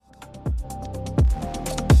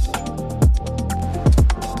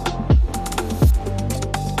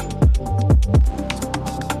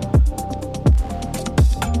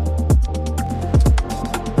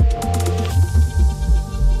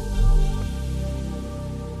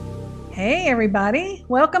Hey, everybody.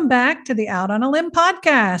 Welcome back to the Out on a Limb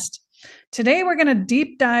podcast. Today, we're going to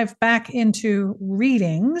deep dive back into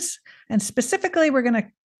readings. And specifically, we're going to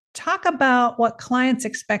talk about what clients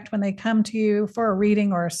expect when they come to you for a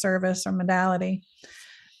reading or a service or modality.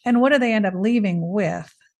 And what do they end up leaving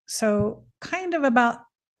with? So, kind of about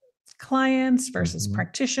clients versus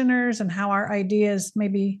practitioners and how our ideas may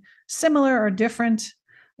be similar or different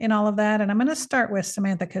in all of that. And I'm going to start with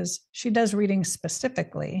Samantha because she does readings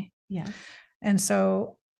specifically. Yeah. And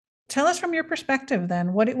so tell us from your perspective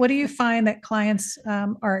then, what do you find that clients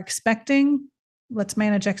are expecting? Let's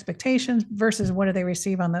manage expectations versus what do they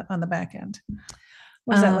receive on the back end?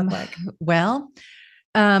 What does that look like? Well,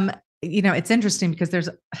 it's interesting because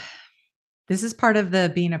this is part of the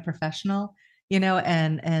being a professional,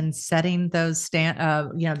 and setting those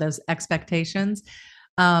those expectations.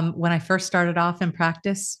 When I first started off in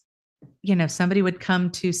practice, somebody would come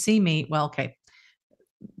to see me. Well, okay,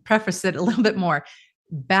 preface it a little bit more.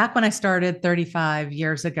 Back when I started 35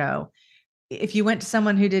 years ago, if you went to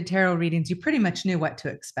someone who did tarot readings, you pretty much knew what to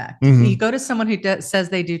expect. You go to someone who says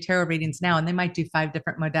they do tarot readings now, and they might do 5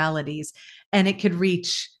 different modalities, and it could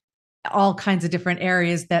reach all kinds of different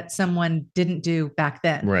areas that someone didn't do back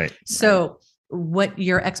then. Right. So what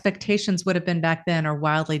your expectations would have been back then are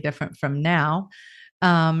wildly different from now.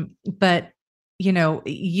 But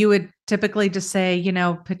you would typically just say,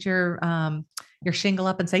 put your shingle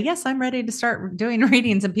up and say, yes, I'm ready to start doing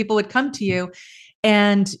readings. And people would come to you,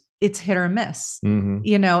 and it's hit or miss.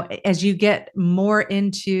 As you get more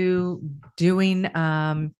into doing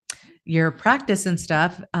your practice and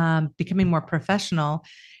stuff, becoming more professional,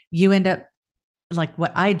 you end up, like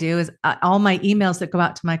what I do is all my emails that go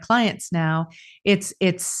out to my clients now, it's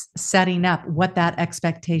setting up what that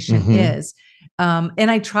expectation is.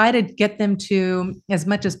 And I try to get them to, as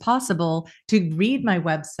much as possible, to read my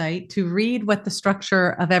website, to read what the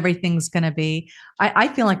structure of everything's going to be. I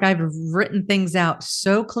feel like I've written things out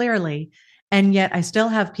so clearly, and yet I still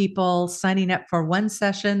have people signing up for one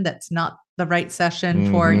session that's not the right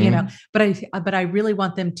session for, but I really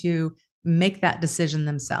want them to make that decision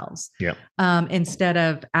themselves. Yeah. Instead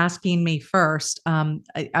of asking me first,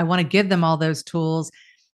 I want to give them all those tools,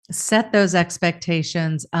 set those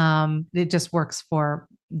expectations. It just works for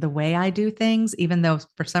the way I do things, even though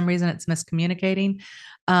for some reason it's miscommunicating.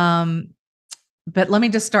 But let me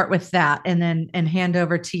just start with that and hand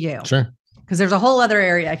over to you. Sure. Because there's a whole other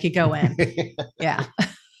area I could go in. Yeah.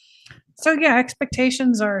 So yeah,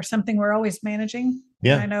 expectations are something we're always managing.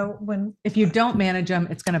 Yeah. I know if you don't manage them,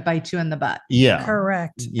 it's going to bite you in the butt. Yeah.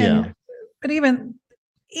 Correct. Yeah. But even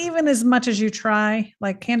as much as you try,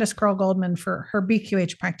 like Candace Kroll Goldman for her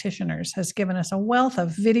BQH practitioners has given us a wealth of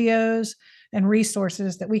videos and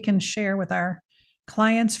resources that we can share with our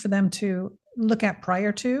clients for them to look at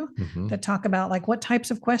prior to, that talk about like what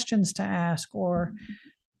types of questions to ask, or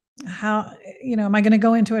how, am I going to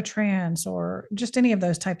go into a trance, or just any of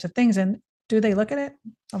those types of things. And do they look at it?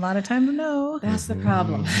 A lot of times, no. That's the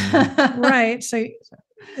problem. Right. So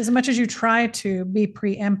as much as you try to be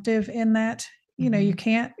preemptive in that, you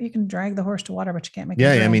can drag the horse to water, but you can't make it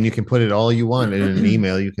drink. I mean, you can put it all you want in an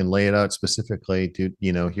email. You can lay it out specifically to,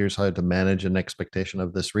 here's how to manage an expectation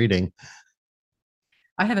of this reading.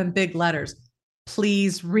 I have in big letters,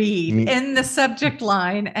 please read, in the subject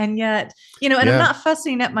line. And yet, and I'm not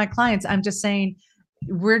fussing at my clients. I'm just saying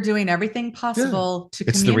we're doing everything possible to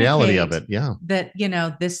communicate. It's the reality of it. Yeah. That,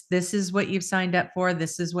 this is what you've signed up for.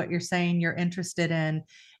 This is what you're saying you're interested in.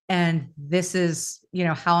 And this is,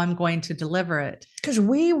 how I'm going to deliver it. Because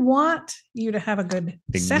we want you to have a good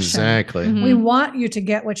session. Exactly. We want you to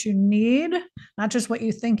get what you need, not just what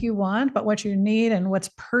you think you want, but what you need and what's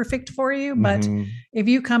perfect for you. But if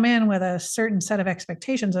you come in with a certain set of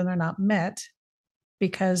expectations and they're not met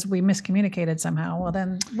because we miscommunicated somehow, well,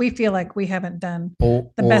 then we feel like we haven't done the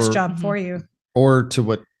best job for you. Or to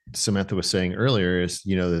what Samantha was saying earlier is,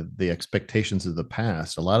 the expectations of the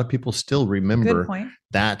past. A lot of people still remember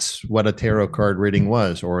that's what a tarot card reading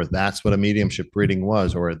was, or that's what a mediumship reading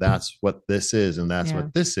was, or that's what this is, and that's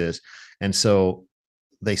what this is. And so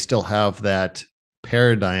they still have that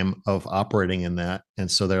paradigm of operating in that.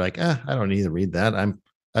 And so they're like, I don't need to read that.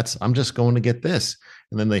 I'm just going to get this.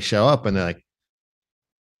 And then they show up and they're like,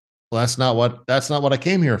 well, that's not what I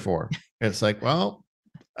came here for. And it's like, well,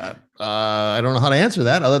 I don't know how to answer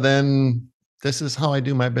that other than this is how I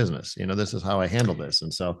do my business. This is how I handle this.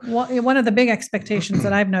 And so one of the big expectations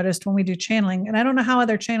that I've noticed when we do channeling, and I don't know how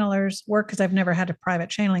other channelers work because I've never had a private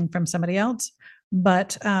channeling from somebody else,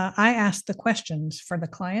 but I ask the questions for the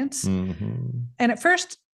clients. And at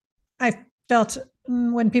first I felt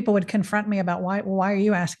when people would confront me about why are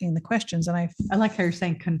you asking the questions? And I like how you're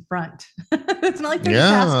saying confront. It's not like they're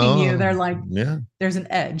just asking you. They're like, there's an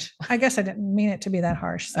edge. I guess I didn't mean it to be that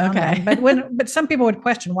harsh sounding, okay. But some people would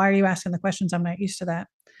question, why are you asking the questions? I'm not used to that.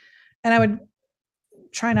 And I would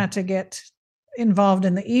try not to get involved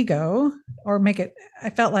in the ego or make it, I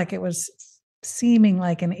felt like it was seeming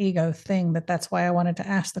like an ego thing, that's why I wanted to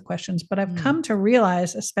ask the questions. But I've come to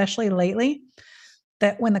realize, especially lately,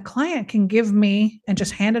 that when the client can give me and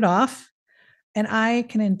just hand it off, and I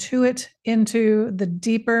can intuit into the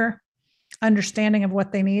deeper understanding of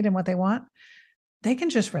what they need and what they want, they can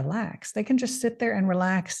just relax. They can just sit there and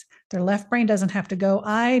relax. Their left brain doesn't have to go.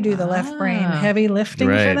 I do the left brain heavy lifting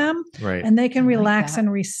for them, and they can relax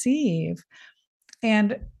and receive.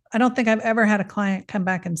 And I don't think I've ever had a client come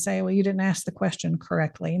back and say, well, you didn't ask the question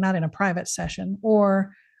correctly, not in a private session,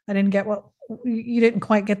 or I didn't get you didn't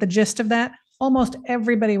quite get the gist of that. Almost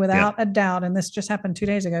everybody without a doubt, and this just happened 2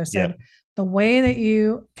 days ago, said, the way that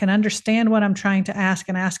you can understand what I'm trying to ask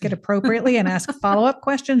and ask it appropriately and ask follow-up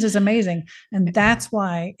questions is amazing. And that's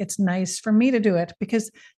why it's nice for me to do it,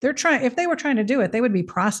 because if they were trying to do it, they would be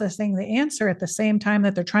processing the answer at the same time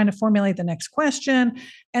that they're trying to formulate the next question.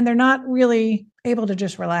 And they're not really able to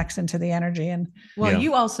just relax into the energy. And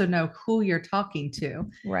you also know who you're talking to.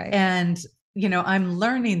 Right. And, I'm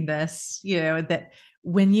learning this, that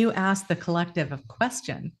when you ask the collective of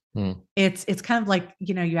question, it's kind of like,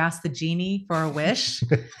 you ask the genie for a wish,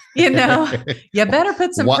 you better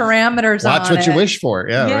put some parameters on it. Watch what you wish for.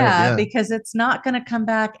 Yeah. Because it's not going to come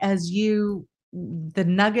back as the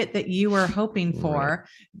nugget that you were hoping for. Right.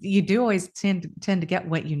 You do always tend to get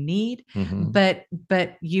what you need, but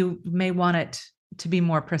you may want it to be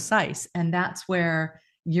more precise. And that's where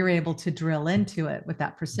you're able to drill into it with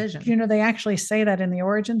that precision. They actually say that in the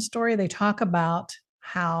origin story. They talk about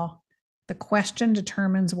how the question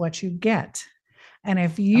determines what you get. And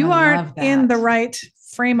if you aren't in the right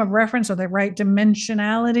frame of reference or the right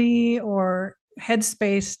dimensionality or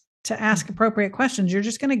headspace to ask appropriate questions, you're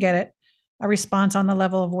just going to get a response on the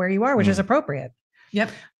level of where you are, which is appropriate.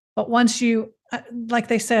 Yep. But once you, like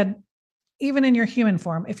they said, even in your human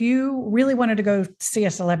form, if you really wanted to go see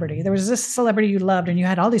a celebrity, there was this celebrity you loved and you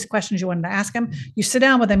had all these questions you wanted to ask them, you sit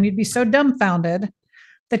down with them, you'd be so dumbfounded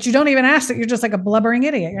that you don't even ask it. You're just like a blubbering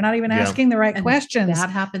idiot. You're not even asking the right questions. That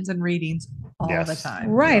happens in readings all the time.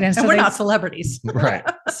 Right. And so we're not celebrities. Right.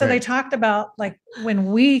 So they talked about, like,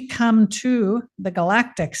 when we come to the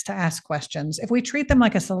galactics to ask questions, if we treat them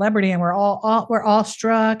like a celebrity and we're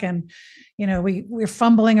awestruck and, we're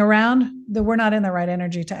fumbling around, that we're not in the right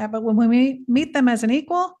energy to add. But when we meet them as an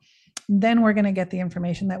equal, then we're going to get the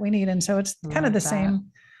information that we need. And so it's kind of the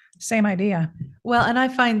same idea. Well, and I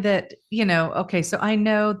find that, so I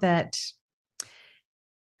know that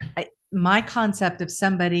my concept of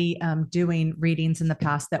somebody doing readings in the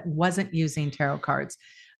past that wasn't using tarot cards,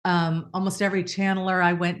 almost every channeler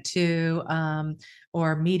I went to,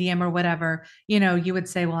 or medium or whatever, you would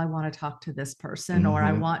say, well, I want to talk to this person, or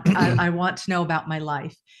I want to know about my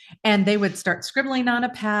life. And they would start scribbling on a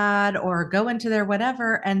pad or go into their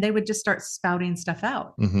whatever, and they would just start spouting stuff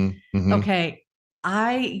out. Okay.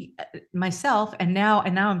 I myself, and now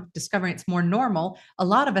I'm discovering it's more normal. A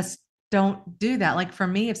lot of us don't do that. Like for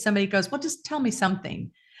me, if somebody goes, well, just tell me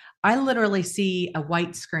something, I literally see a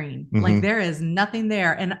white screen. Like there is nothing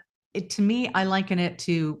there. And to me, I liken it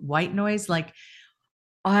to white noise. Like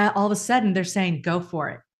all of a sudden they're saying, go for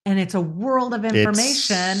it. And it's a world of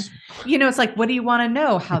information. It's like, what do you want to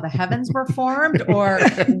know? How the heavens were formed, or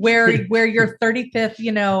where your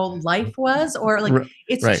 35th, life was, or like,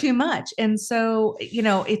 it's too much. And so,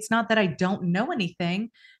 it's not that I don't know anything.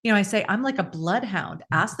 I say, I'm like a bloodhound.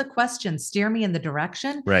 Ask the question, steer me in the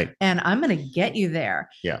direction. Right. And I'm going to get you there.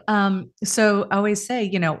 Yeah. So I always say,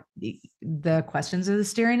 the questions are the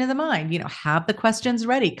steering of the mind, have the questions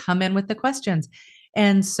ready, come in with the questions.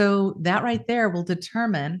 And so that right there will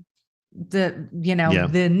determine the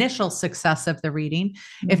initial success of the reading.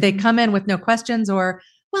 If they come in with no questions, or,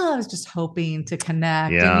 well, I was just hoping to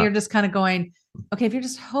connect, and you're just kind of going, okay, if you're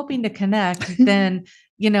just hoping to connect, then,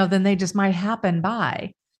 then they just might happen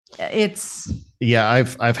by.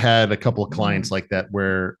 I've had a couple of clients like that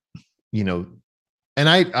where, and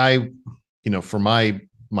I for my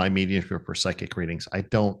mediumship or psychic readings, I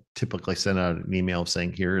don't typically send out an email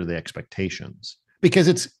saying, here are the expectations. Because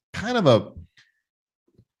it's kind of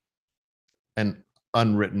an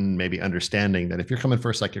unwritten maybe understanding that if you're coming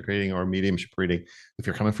for a psychic reading or a mediumship reading, if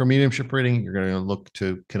you're coming for a mediumship reading, you're going to look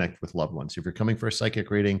to connect with loved ones. If you're coming for a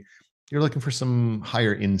psychic reading, you're looking for some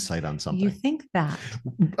higher insight on something. You think that?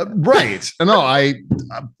 Right. No,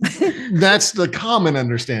 that's the common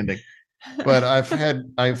understanding. But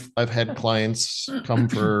I've had clients come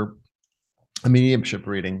for a mediumship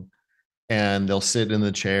reading, and they'll sit in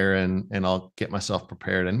the chair and I'll get myself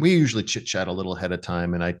prepared. And we usually chit chat a little ahead of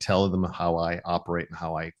time, and I tell them how I operate and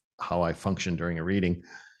how I function during a reading. And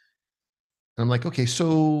I'm like, okay,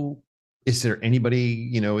 so is there anybody,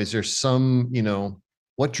 is there some,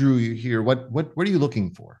 what drew you here? What are you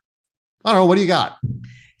looking for? I don't know. What do you got?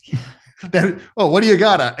 What do you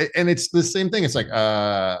got? And it's the same thing. It's like,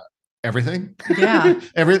 everything. Yeah.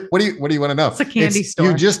 What do you want to know? It's a candy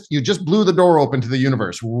store. You just blew the door open to the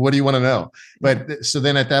universe. What do you want to know? But so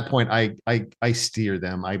then at that point, I steer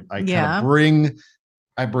them. I kind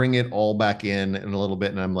of bring it all back in a little bit.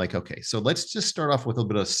 And I'm like, okay, so let's just start off with a little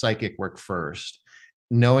bit of psychic work first,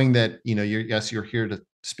 knowing that, you're here to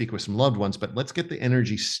speak with some loved ones, but let's get the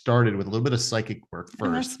energy started with a little bit of psychic work first.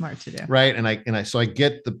 Oh, that's smart to do. Right. So I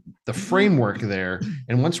get the framework there.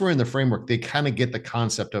 And once we're in the framework, they kind of get the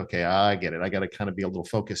concept. Okay, I get it. I got to kind of be a little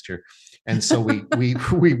focused here. And so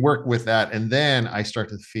we work with that. And then I start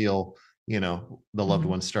to feel, the loved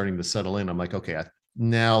ones starting to settle in. I'm like, okay,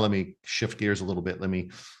 now let me shift gears a little bit. Let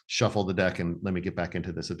me shuffle the deck and let me get back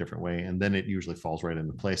into this a different way. And then it usually falls right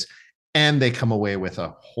into place. And they come away with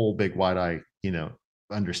a whole big wide eye,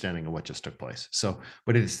 understanding of what just took place. So,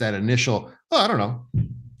 but it's that initial, I don't know,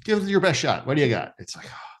 give it your best shot. What do you got? It's like,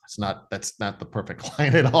 that's not the perfect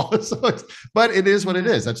client at all. So but it is what it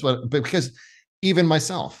is. Because even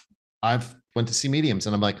myself, I've went to see mediums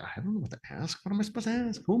and I'm like, I don't know what to ask. What am I supposed to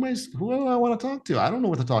ask? Who do I want to talk to? I don't know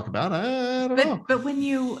what to talk about. I don't know. But when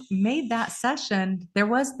you made that session, there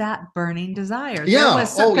was that burning desire. Yeah.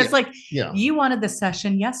 You wanted the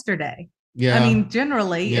session yesterday. Yeah. I mean,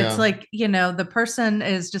 generally it's like, the person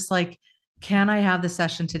is just like, can I have the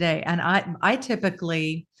session today? And I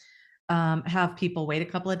typically have people wait a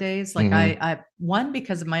couple of days. Like I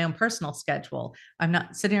because of my own personal schedule, I'm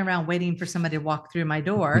not sitting around waiting for somebody to walk through my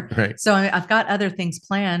door. Right. So I've got other things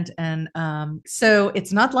planned. And so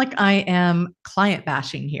it's not like I am client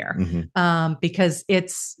bashing here because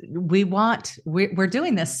we're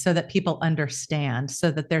doing this so that people understand,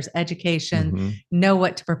 so that there's education, know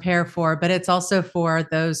what to prepare for, but it's also for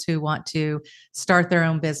those who want to start their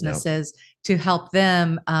own businesses. Yep. To help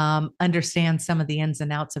them understand some of the ins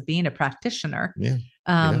and outs of being a practitioner.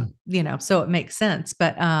 So it makes sense.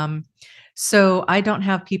 But so I don't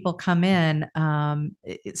have people come in,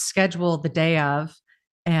 schedule the day of,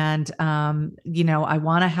 and, I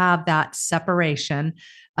want to have that separation.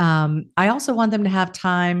 I also want them to have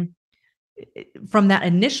time from that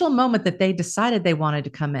initial moment that they decided they wanted to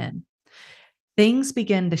come in. Things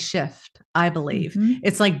begin to shift, I believe.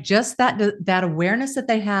 It's like just that awareness that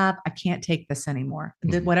they have, I can't take this anymore.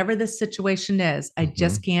 Whatever this situation is, I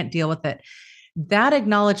just can't deal with it. That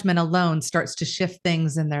acknowledgement alone starts to shift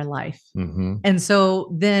things in their life. And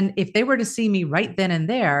so then if they were to see me right then and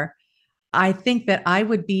there, I think that I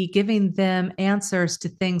would be giving them answers to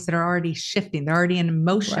things that are already shifting. They're already in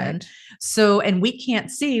motion. Right. So, and we can't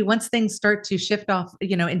see once things start to shift off,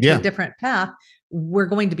 into a different path, we're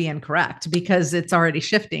going to be incorrect because it's already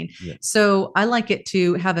shifting. Yeah. So I like it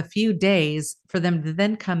to have a few days for them to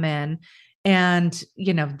then come in and,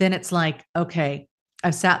 then it's like, okay,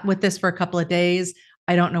 I've sat with this for a couple of days.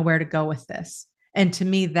 I don't know where to go with this. And to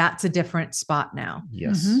me, that's a different spot now.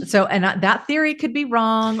 Yes. So, and that theory could be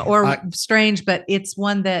wrong or strange, but it's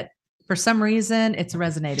one that for some reason it's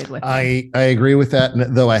resonated with me. I agree with that.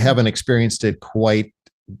 Though I haven't experienced it quite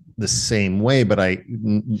the same way, but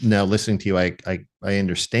now listening to you, I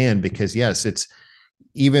understand, because yes, it's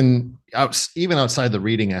even outside the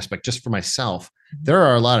reading aspect, just for myself, there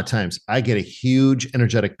are a lot of times I get a huge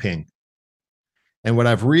energetic ping. And what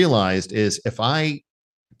I've realized is if I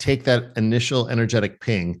take that initial energetic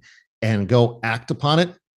ping and go act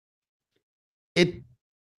upon it,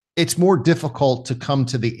 it's more difficult to come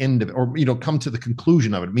to the end of it, or, come to the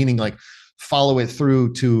conclusion of it, meaning like follow it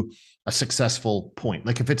through to a successful point.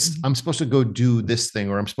 Like if it's, I'm supposed to go do this thing,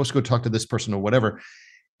 or I'm supposed to go talk to this person or whatever.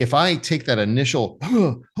 If I take that initial,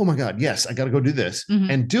 oh my God, yes, I got to go do this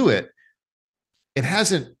and do it, it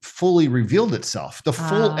hasn't fully revealed itself. The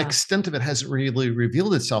full extent of it hasn't really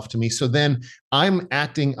revealed itself to me. So then I'm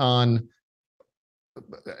acting on,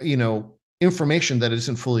 information that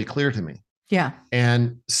isn't fully clear to me. Yeah.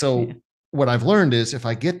 And so what I've learned is if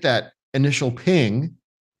I get that initial ping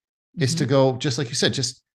is to go, just like you said,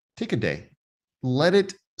 just take a day, let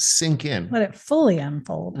it sink in, let it fully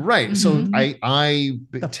unfold. Right. So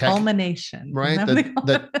the culmination, right?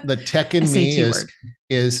 The tech in me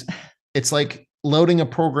is it's like loading a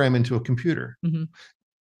program into a computer.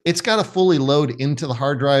 It's got to fully load into the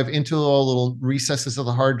hard drive, into all little recesses of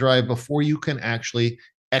the hard drive before you can actually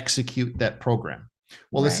execute that program.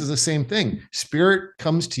 Well, this is the same thing. Spirit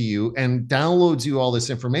comes to you and downloads you all this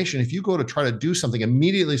information. If you go to try to do something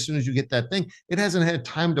immediately, as soon as you get that thing, it hasn't had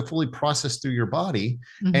time to fully process through your body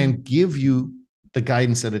and give you the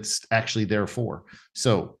guidance that it's actually there for.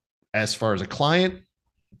 So as far as a client,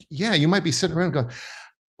 yeah, you might be sitting around going,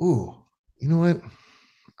 ooh, you know what?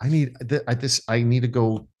 I need to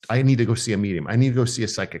go see a medium. I need to go see a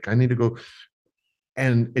psychic. I need to go.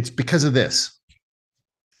 And it's because of this.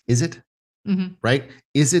 Is it? Right?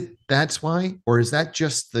 Is it that's why? Or is that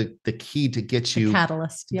just the key to get you the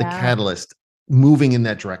catalyst? The catalyst moving in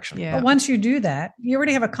that direction. Yeah. But once you do that, you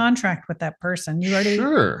already have a contract with that person. You already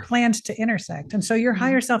planned to intersect. And so your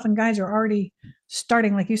higher self and guides are already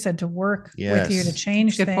starting, like you said, to work with you to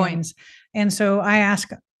change things. Point. And so I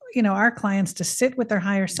ask, our clients to sit with their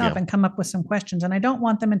higher self and come up with some questions. And I don't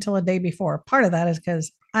want them until a day before. Part of that is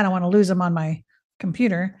because I don't want to lose them on my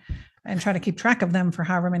computer and try to keep track of them for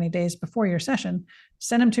however many days before your session.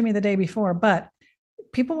 Send them to me the day before, but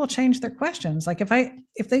people will change their questions. Like if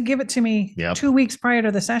they give it to me 2 weeks prior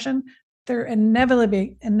to the session, they're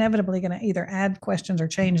inevitably going to either add questions or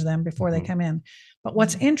change them before they come in. But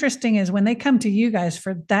what's interesting is when they come to you guys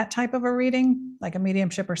for that type of a reading, like a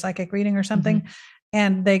mediumship or psychic reading or something,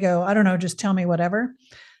 and they go, I don't know, just tell me whatever.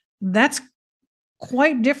 That's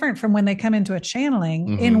quite different from when they come into a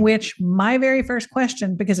channeling in which my very first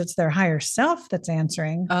question, because it's their higher self that's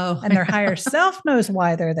answering and their higher self knows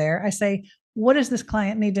why they're there. I say, what does this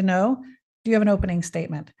client need to know? Do you have an opening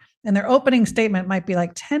statement? And their opening statement might be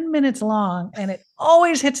like 10 minutes long, and it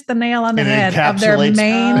always hits the nail on the head of their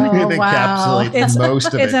main.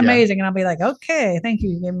 It's amazing. And I'll be like, okay, thank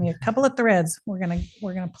you. You gave me a couple of threads. We're gonna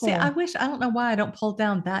pull. See, I don't know why I don't pull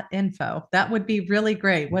down that info. That would be really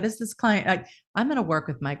great. What is this client? I'm going to work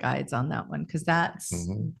with my guides on that one, because that's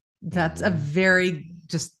a very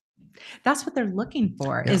that's what they're looking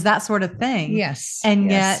for is that sort of thing. Yes. And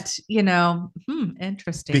yet,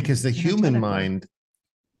 interesting. Because the human mind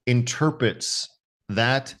interprets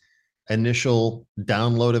that initial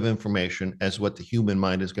download of information as what the human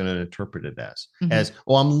mind is going to interpret it as,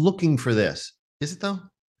 I'm looking for this. Is it though?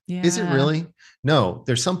 Yeah. Is it really? No,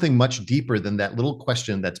 there's something much deeper than that little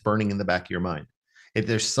question that's burning in the back of your mind.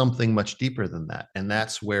 There's something much deeper than that. And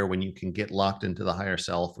that's where, when you can get locked into the higher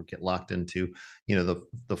self or get locked into,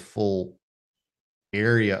 the full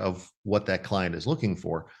area of what that client is looking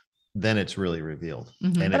for, then it's really revealed.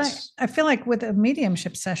 And but I feel like with a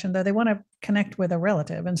mediumship session, though, they want to connect with a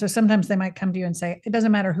relative. And so sometimes they might come to you and say, it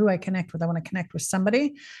doesn't matter who I connect with. I want to connect with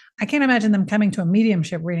somebody. I can't imagine them coming to a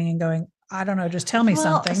mediumship reading and going, I don't know, just tell me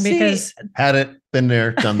something, because had it been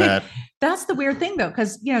there, done that. That's the weird thing though.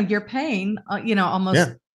 Cause you're paying, almost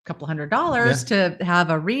a couple $100 to have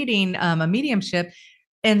a reading, a mediumship.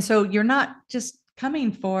 And so you're not just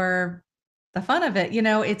coming for the fun of it.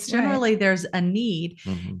 It's generally there's a need.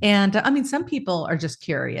 And I mean, some people are just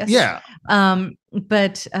curious. Yeah.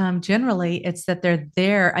 But generally it's that they're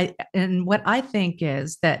there. And what I think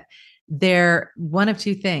is that they're one of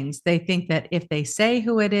two things. They think that if they say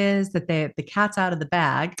who it is, that the cat's out of the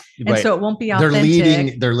bag. And so it won't be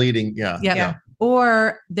authentic. They're leading. Yeah.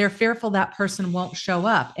 Or they're fearful that person won't show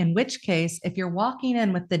up. In which case, if you're walking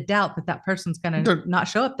in with the doubt that person's going to not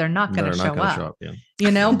show up, they're not going to show up.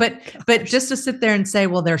 But just to sit there and say,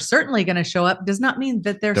 well, they're certainly going to show up does not mean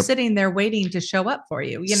that they're sitting there waiting to show up for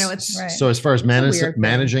you. It's right. So as far as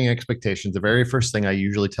managing expectations, the very first thing I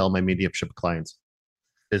usually tell my mediumship clients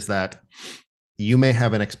is that you may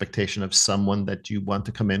have an expectation of someone that you want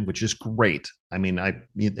to come in, which is great. I mean,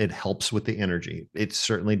 it helps with the energy. It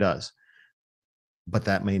certainly does. But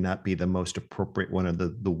that may not be the most appropriate one, or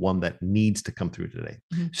the one that needs to come through today.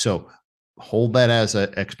 So hold that as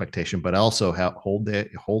an expectation, but also hold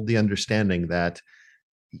the understanding that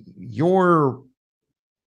your,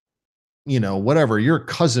 whatever, your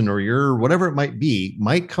cousin or your whatever it might be,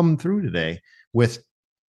 might come through today with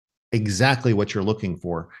exactly what you're looking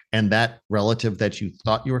for. And that relative that you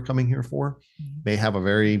thought you were coming here for may have a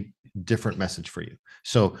very different message for you.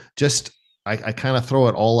 So I kind of throw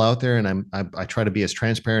it all out there, and I try to be as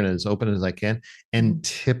transparent and as open as I can. And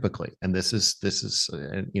typically, and this is,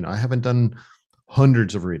 I haven't done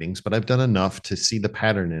hundreds of readings, but I've done enough to see the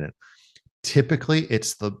pattern in it. Typically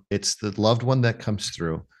it's the loved one that comes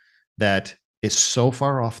through that is so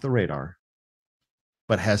far off the radar,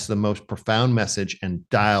 but has the most profound message and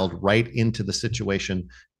dialed right into the situation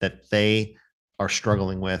that they are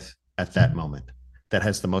struggling with at that moment. That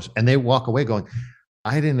has the most, and they walk away going,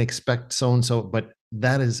 I didn't expect so-and-so, but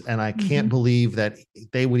that is, and I can't believe that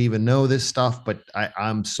they would even know this stuff, but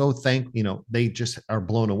I'm so thankful, they just are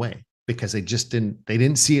blown away because they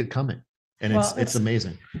didn't see it coming. And it's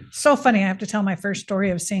amazing. So funny. I have to tell my first story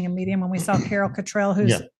of seeing a medium when we saw Carol Cottrell,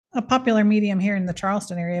 who's a popular medium here in the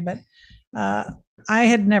Charleston area, but I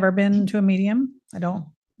had never been to a medium.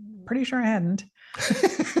 Pretty sure I hadn't.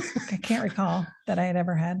 I can't recall that I had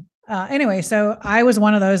ever had. Anyway, so I was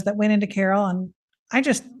one of those that went into Carol, and I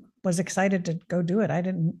just was excited to go do it. I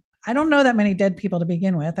don't know that many dead people to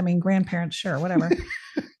begin with. I mean, grandparents, sure, whatever.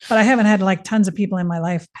 But I haven't had like tons of people in my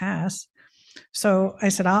life pass. So I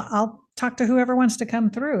said, I'll talk to whoever wants to come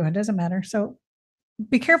through. It doesn't matter. So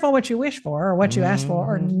be careful what you wish for or what you ask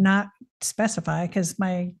for, or not specify, because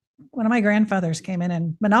one of my grandfathers came in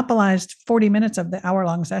and monopolized 40 minutes of the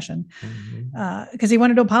hour-long session because he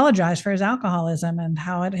wanted to apologize for his alcoholism and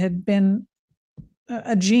how it had been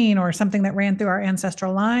a gene or something that ran through our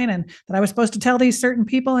ancestral line, and that I was supposed to tell these certain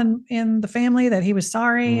people in the family that he was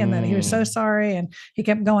sorry and that he was so sorry. And he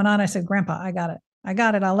kept going on. I said, Grandpa, I got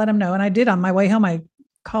it. I'll let him know. And I did. On my way home, I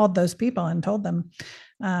called those people and told them,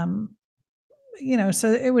 so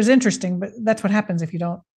it was interesting, but that's what happens if you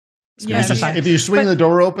don't. If you swing the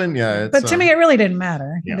door open, but to me, it really didn't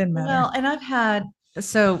matter. It didn't matter. Well, and I've had,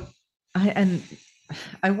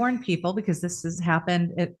 I warn people, because this has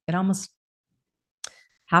happened. It almost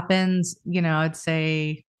happens, I'd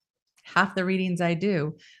say half the readings I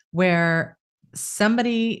do, where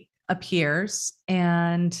somebody appears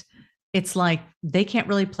and it's like they can't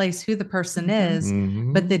really place who the person is,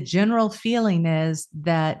 but the general feeling is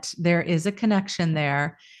that there is a connection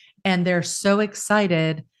there, and they're so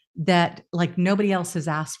excited that like nobody else has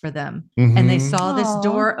asked for them, and they saw this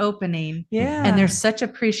door opening, and there's such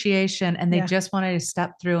appreciation, and they just wanted to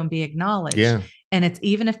step through and be acknowledged. And it's,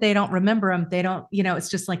 even if they don't remember them, they don't, it's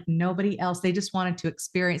just like nobody else. They just wanted to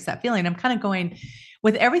experience that feeling. I'm kind of going,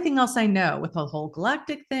 with everything else I know, with the whole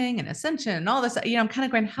galactic thing and ascension and all this, I'm kind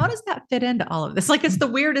of going, how does that fit into all of this? Like, it's the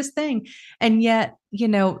weirdest thing. And yet,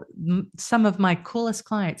 some of my coolest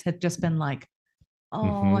clients have just been like,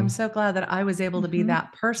 oh, I'm so glad that I was able to be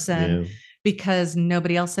that person, because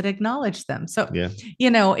nobody else had acknowledged them. So,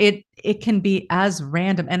 it can be as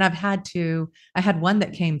random. And I had one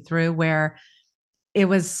that came through where it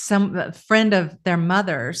was some friend of their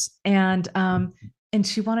mother's, and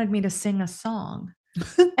she wanted me to sing a song.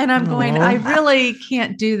 And I'm going, I really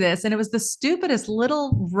can't do this. And it was the stupidest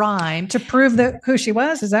little rhyme to prove that who she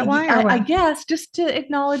was. Is that why? I guess just to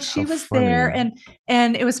acknowledge she was there.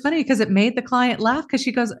 And it was funny because it made the client laugh, because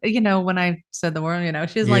she goes, when I said the word,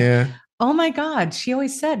 she was like, oh my God, she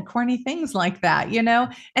always said corny things like that,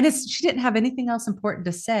 and she didn't have anything else important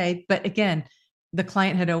to say. But again, the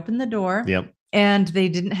client had opened the door. And they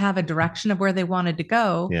didn't have a direction of where they wanted to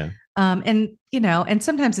go. And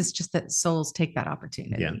sometimes it's just that souls take that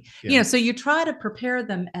opportunity. So you try to prepare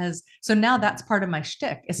them so now that's part of my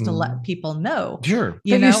shtick, is to let people know. Sure.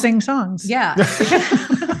 You sing songs. Yeah.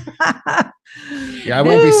 I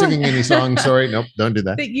won't be singing any songs. Sorry. Nope. Don't do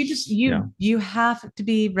that. But you have to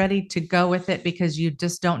be ready to go with it, because you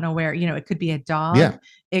just don't know where, it could be a dog.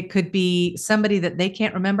 It could be somebody that they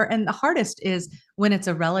can't remember. And the hardest is when it's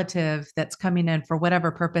a relative that's coming in for whatever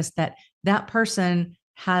purpose, that person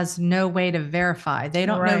has no way to verify. They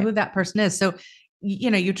don't know who that person is. So,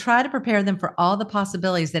 you try to prepare them for all the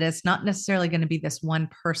possibilities, that it's not necessarily going to be this one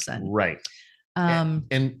person. Right. And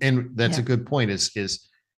that's a good point is,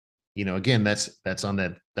 again, that's on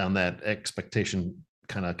that expectation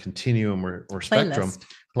kind of continuum or spectrum.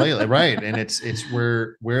 Right. And it's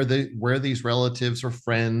where these relatives or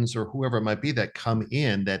friends or whoever it might be that come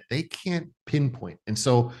in that they can't pinpoint. And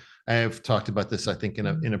so I've talked about this, I think,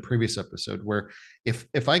 in a previous episode, where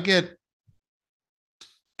if I get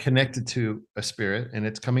connected to a spirit and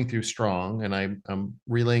it's coming through strong, and I'm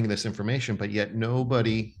relaying this information, but yet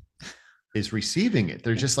nobody is receiving it.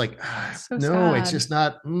 They're just like, no, it's just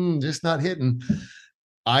not hitting.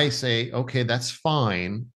 I say, okay, that's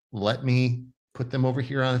fine. Let me put them over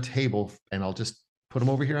here on a table, and I'll just put them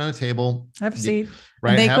over here on a table. Have a seat.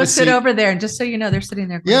 Right. And they go sit over there, and just so you know, they're sitting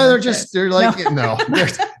there. They're like, no,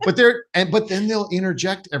 but then they'll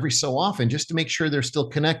interject every so often just to make sure they're still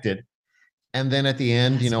connected. And then at the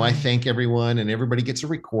end, I thank everyone, and everybody gets a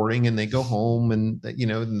recording, and they go home, and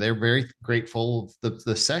and they're very grateful of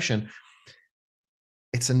the session.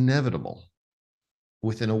 It's inevitable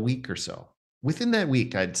within a week or so. Within that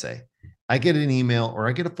week, I'd say, I get an email or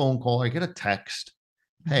I get a phone call or I get a text.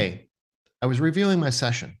 Hey, I was reviewing my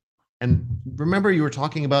session, and remember you were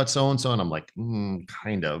talking about so-and-so, and I'm like,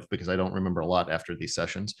 kind of, because I don't remember a lot after these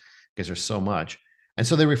sessions because there's so much. And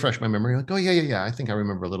so they refresh my memory, like, oh yeah. I think I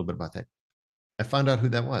remember a little bit about that. I found out who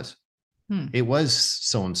that was. It was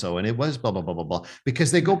so-and-so, and it was blah, blah, blah, blah, blah,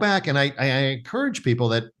 because they go back, and I encourage people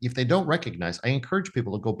that if they don't recognize, I encourage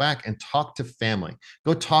people to go back and talk to family,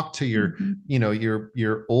 go talk to your,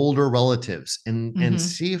 your older relatives, and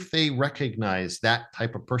see if they recognize that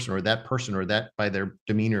type of person or that by their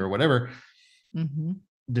demeanor or whatever.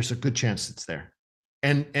 There's a good chance it's there.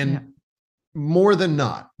 And more than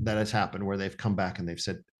not, that has happened where they've come back and they've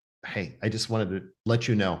said, hey, I just wanted to let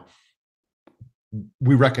you know,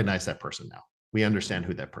 we recognize that person now. We understand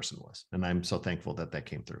who that person was. And I'm so thankful that that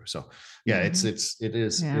came through. So yeah, it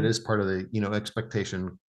is part of the,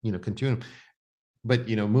 expectation, continuum. But,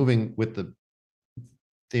 moving with the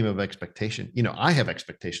theme of expectation, I have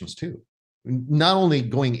expectations too, not only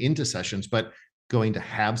going into sessions, but going to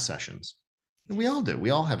have sessions. We all do. We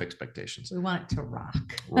all have expectations. We want it to rock.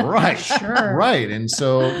 Right. Sure. Right. And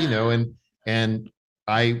so, and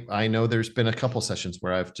I know there's been a couple sessions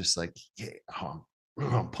where I've just like,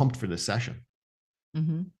 I'm pumped for this session.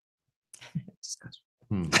 It's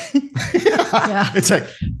like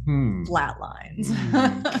flat lines.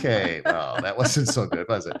 Okay, well, that wasn't so good,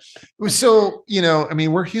 was it? So,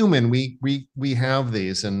 we're human. We have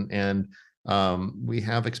these, and we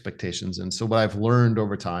have expectations. And so what I've learned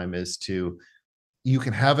over time is you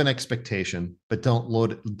can have an expectation, but don't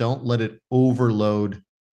let it overload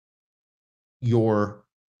your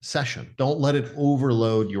session. Don't let it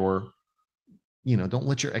overload your, don't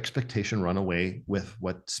let your expectation run away with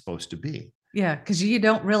what's supposed to be. Yeah, because you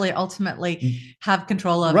don't really ultimately have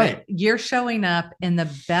control of it. You're showing up in the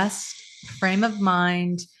best frame of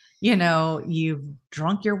mind. You've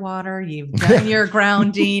drunk your water, you've done your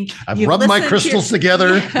grounding. I've rubbed my crystals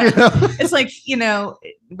together. It's like,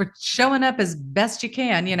 we're showing up as best you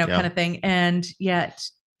can, kind of thing. And yet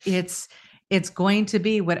it's going to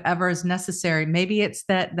be whatever is necessary. Maybe it's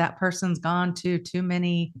that person's gone to too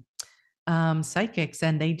many psychics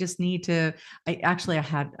and they just need to, I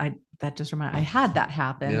had that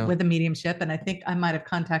happen with a mediumship. And I think I might've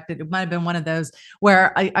contacted, it might've been one of those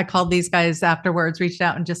where I called these guys afterwards, reached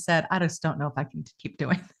out and just said, I just don't know if I can keep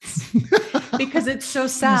doing this because it's so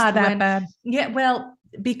sad. That bad. Yeah. Well,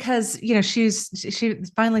 because, she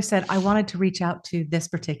finally said, I wanted to reach out to this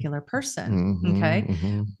particular person.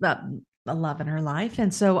 Okay. A love in her life.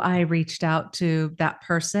 And so I reached out to that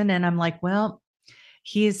person and I'm like, well,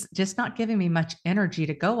 he's just not giving me much energy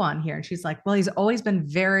to go on here. And she's like, well, he's always been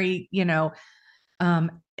very,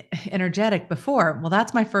 energetic before. Well,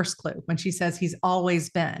 that's my first clue when she says he's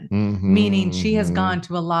always been, meaning she has gone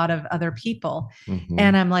to a lot of other people.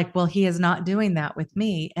 And I'm like, well, he is not doing that with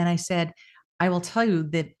me. And I said, I will tell you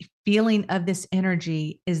the feeling of this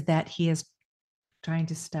energy is that he is trying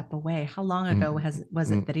to step away. How long ago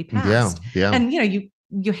was it that he passed? Yeah. And,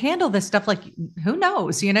 you handle this stuff like, who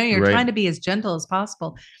knows, you're trying to be as gentle as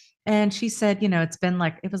possible. And she said,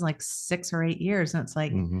 it was like 6 or 8 years. And it's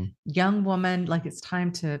like, young woman, like it's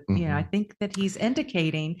time to, I think that he's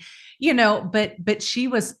indicating, but she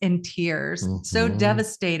was in tears, so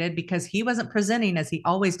devastated because he wasn't presenting as he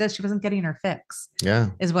always does. She wasn't getting her fix. Yeah.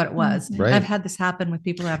 Is what it was. Right. I've had this happen with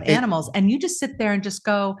people who have animals and you just sit there and just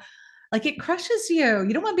go, like it crushes you.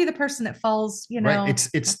 You don't want to be the person that falls, Right.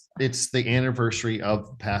 It's the anniversary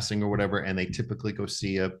of passing or whatever. And they typically go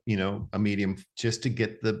see a medium just to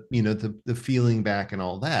get the, the feeling back and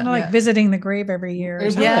all that. Kind of like visiting the grave every year.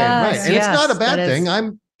 Yeah. Right. And it's not a bad thing.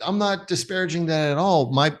 I'm not disparaging that at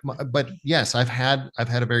all. But yes, I've had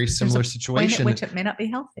a very similar situation. Which it may not be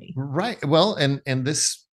healthy. Right. Well, and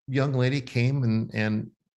this young lady came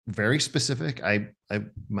and very specific.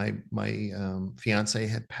 My fiance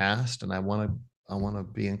had passed and I want to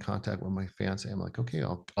be in contact with my fiance. I'm like, okay,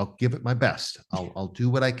 I'll give it my best. I'll do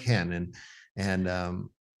what I can. And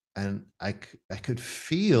I could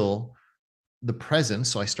feel the presence.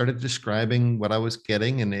 So I started describing what I was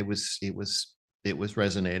getting and it was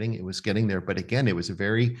resonating. It was getting there. But again, it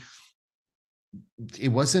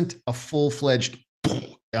wasn't a full-fledged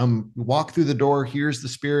walk through the door. Here's the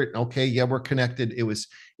spirit. Okay. Yeah, we're connected. It was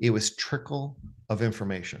trickle of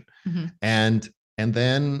information. And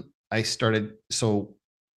then I started, so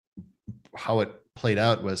how it played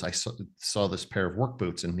out was I saw this pair of work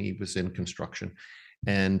boots and he was in construction.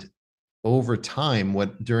 And over time,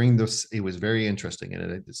 during this, it was very interesting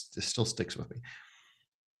and it still sticks with me.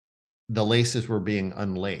 The laces were being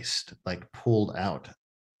unlaced, like pulled out,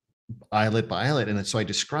 eyelid by eyelid. And so I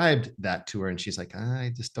described that to her and she's like,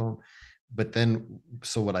 I just don't. But then,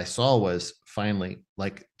 so what I saw was finally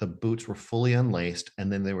like the boots were fully unlaced and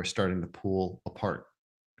then they were starting to pull apart.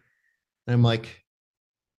 And I'm like,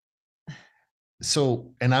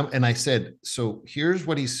 so, and I said, so here's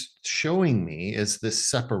what he's showing me is this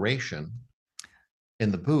separation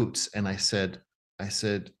in the boots. And I said,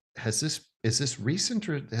 is this recent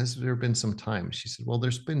or has there been some time? She said, well,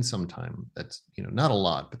 there's been some time. That's, not a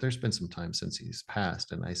lot, but there's been some time since he's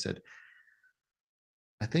passed. And I said,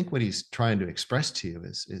 I think what he's trying to express to you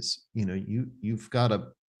is, you've got to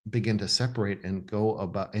begin to separate and go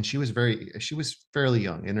about. And she was fairly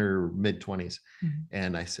young, in her mid-20s. Mm-hmm.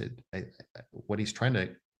 And I said, what he's trying to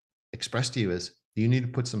express to you is you need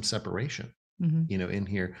to put some separation, in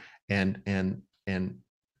here and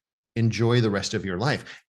enjoy the rest of your life.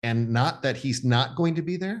 And not that he's not going to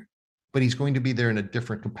be there, but he's going to be there in a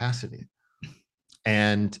different capacity.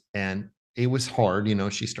 And it was hard,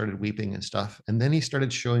 she started weeping and stuff. And then he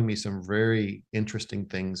started showing me some very interesting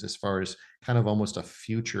things as far as kind of almost a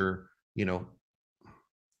future,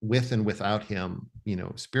 with and without him,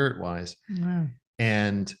 spirit wise. Wow.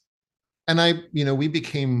 And I, we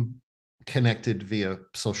became connected via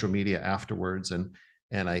social media afterwards. And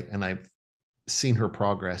I've seen her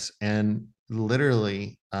progress, and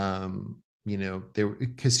literally,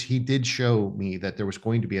 because he did show me that there was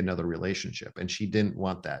going to be another relationship, and she didn't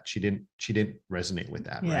want that. She didn't resonate with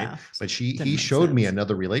that. Yeah, right. But he showed me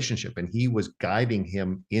another relationship, and he was guiding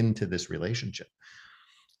him into this relationship.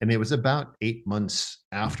 And it was about 8 months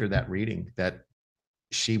after that reading that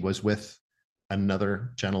she was with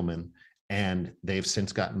another gentleman, and they've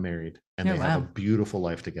since gotten married, and they have a beautiful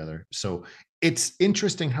life together. So it's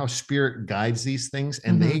interesting how spirit guides these things,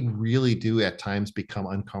 and they really do at times become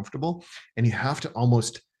uncomfortable, and you have to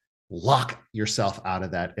almost lock yourself out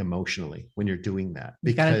of that emotionally when you're doing that.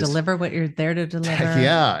 You got to deliver what you're there to deliver.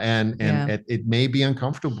 Yeah. And it may be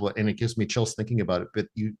uncomfortable, and it gives me chills thinking about it,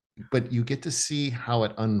 but you get to see how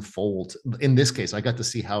it unfolds. In this case, I got to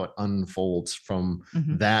see how it unfolds from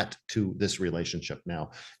that to this relationship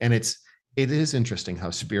now. And it is interesting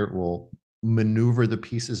how spirit will maneuver the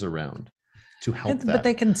pieces around to help that. But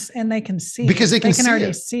they can see, because they can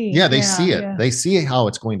already see. Yeah, they see it. Yeah. They see how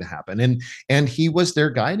it's going to happen. And he was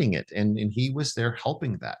there guiding it, and he was there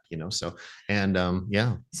helping that, so, and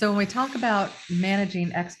yeah. So when we talk about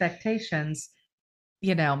managing expectations,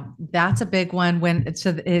 that's a big one when it's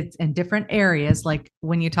in different areas. Like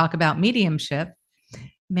when you talk about mediumship,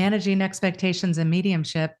 managing expectations and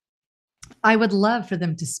mediumship, I would love for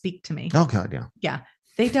them to speak to me. Oh God. Yeah. Yeah.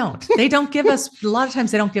 They don't give us, a lot of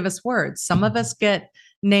times they don't give us words. Some of us get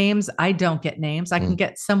names. I don't get names. I can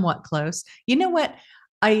get somewhat close. You know what?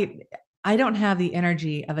 I don't have the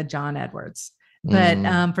energy of a John Edwards,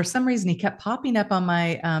 but for some reason he kept popping up on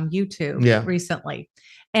my YouTube recently.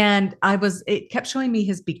 And it kept showing me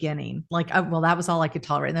his beginning. Like, that was all I could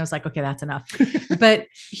tolerate. And I was like, okay, that's enough. But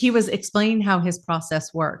he was explaining how his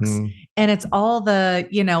process works. And it's all the,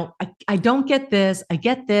 I don't get this. I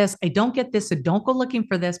get this. I don't get this. So don't go looking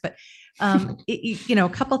for this. But, a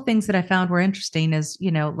couple of things that I found were interesting is,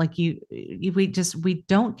 like we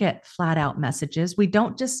don't get flat out messages. We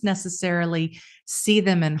don't just necessarily see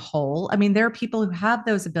them in whole. I mean, there are people who have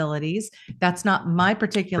those abilities. That's not my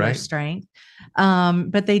particular strength.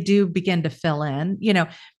 But they do begin to fill in,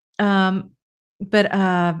 but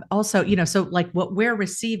also, so like what we're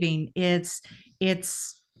receiving,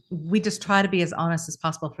 we just try to be as honest as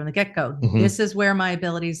possible from the get-go. This is where my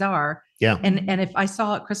abilities are. Yeah. And if I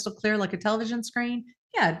saw it crystal clear, like a television screen,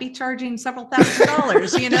 I'd be charging several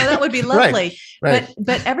 $1,000s, that would be lovely. Right.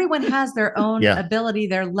 But everyone has their own ability,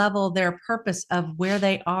 their level, their purpose of where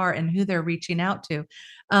they are and who they're reaching out to.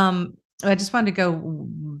 I just wanted to go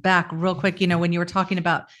back real quick, when you were talking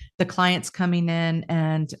about the clients coming in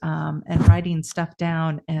and writing stuff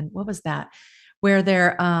down, and what was that? Where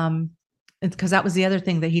they're, because that was the other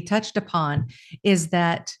thing that he touched upon, is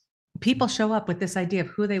that people show up with this idea of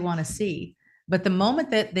who they want to see. But the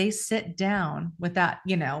moment that they sit down with that,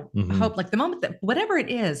 hope, like the moment that whatever it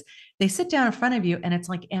is, they sit down in front of you and it's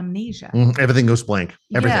like amnesia. Everything goes blank.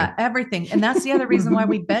 Everything. Yeah, everything. And that's the other reason why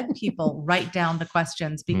we beg people write down the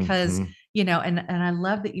questions, because, and I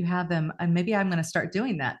love that you have them. And maybe I'm going to start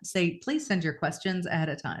doing that. Say, please send your questions ahead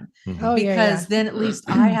of time, because then at least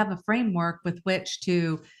I have a framework with which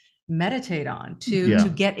to meditate on, to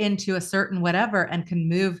get into a certain whatever, and can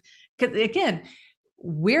move. Because again,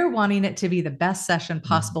 we're wanting it to be the best session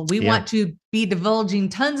possible. We want to be divulging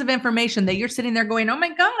tons of information that you're sitting there going, oh my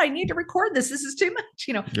God, I need to record this. This is too much.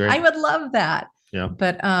 I would love that. Yeah.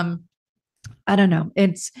 But I don't know.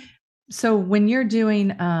 It's so when you're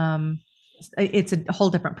doing, it's a whole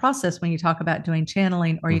different process when you talk about doing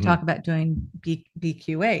channeling or you talk about doing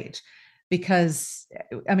BQH, because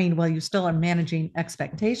you still are managing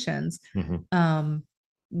expectations.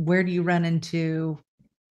 Where do you run into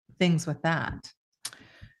things with that?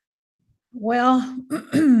 Well,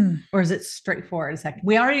 or is it straightforward? It's like,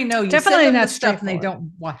 we already know you definitely send them not the stuff and they don't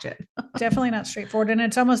watch it. Definitely not straightforward. And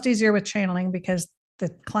it's almost easier with channeling because the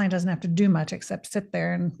client doesn't have to do much except sit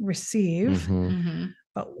there and receive.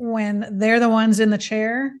 But when they're the ones in the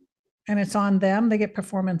chair and it's on them, they get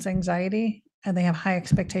performance anxiety and they have high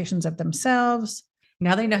expectations of themselves.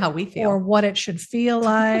 Now they know how we feel, or what it should feel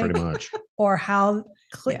like, pretty much, or how,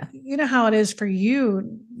 you know, how it is for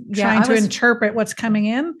you trying to interpret what's coming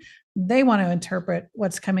in. They want to interpret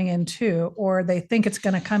what's coming in too, or they think it's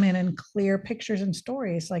going to come in clear pictures and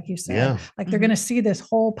stories, like you said, like they're going to see this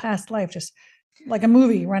whole past life, just like a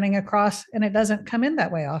movie running across, and it doesn't come in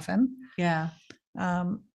that way often. Yeah.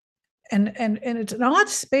 And it's an odd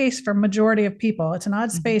space for majority of people. It's an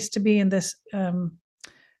odd space to be in this,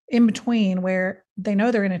 in between, where they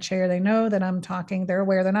know they're in a chair, they know that I'm talking, they're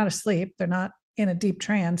aware, they're not asleep, they're not in a deep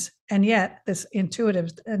trance. And yet this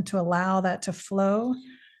intuitive, and to allow that to flow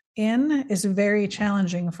in is very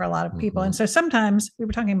challenging for a lot of people. And so sometimes, we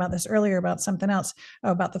were talking about this earlier about something else,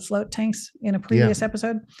 about the float tanks in a previous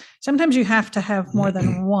episode. Sometimes you have to have more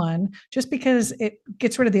than one, just because it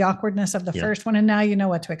gets rid of the awkwardness of the first one. And now you know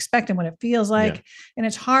what to expect and what it feels like. And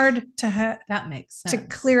it's hard to have, that makes sense, to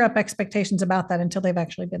clear up expectations about that until they've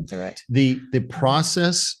actually been through it. The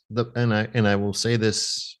process, and I will say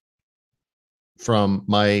this from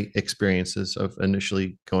my experiences of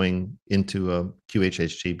initially going into a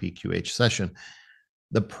QHHG BQH session,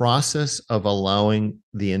 the process of allowing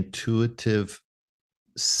the intuitive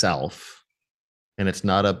self, and it's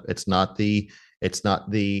not the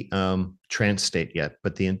trance state yet,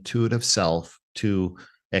 but the intuitive self to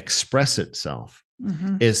express itself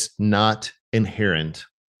is not inherent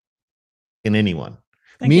in anyone.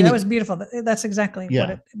 Thank you. That was beautiful. That's exactly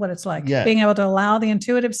what it's like. Being able to allow the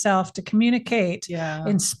intuitive self to communicate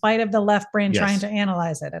in spite of the left brain trying to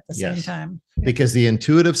analyze it at the same time. Because the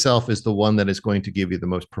intuitive self is the one that is going to give you the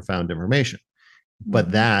most profound information.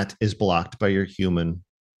 But that is blocked by your human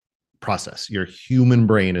process. Your human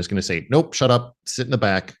brain is going to say, nope, shut up, sit in the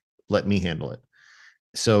back, let me handle it.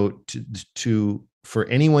 So for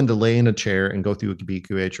anyone to lay in a chair and go through a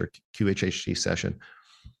BQH or QHHG session,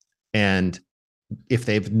 and if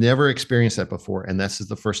they've never experienced that before, and this is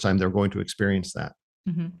the first time they're going to experience that,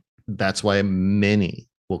 that's why many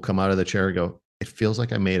will come out of the chair and go, it feels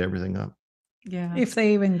like I made everything up. Yeah. If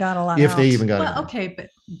they even got a lot If they even got it. Well, okay, but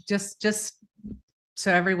just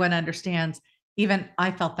so everyone understands, even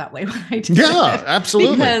I felt that way when I did it.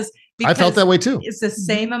 Absolutely. Because I felt that way too. It's the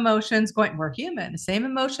same emotions going, we're human, the same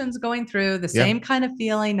emotions going through, the same kind of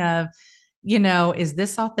feeling of, you know, is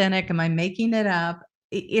this authentic? Am I making it up?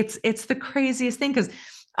 It's the craziest thing, because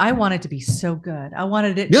I wanted to be so good. I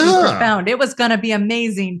wanted it to be profound. It was going to be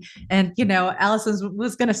amazing. And, you know, Allison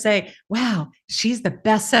was going to say, wow, she's the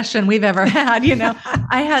best session we've ever had. You know,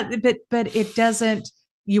 but it doesn't,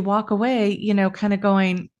 you walk away, you know, kind of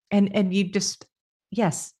going, and you just,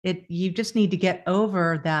 you just need to get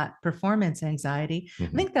over that performance anxiety. I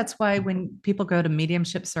think that's why when people go to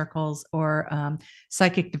mediumship circles or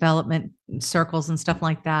psychic development circles and stuff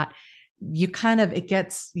like that, you kind of, it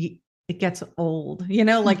gets old, you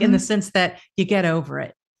know, like in the sense that you get over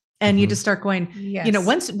it and you just start going, you know,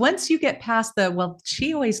 once you get past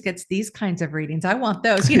she always gets these kinds of readings, I want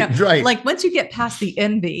those, you know, like once you get past the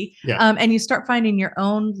envy, and you start finding your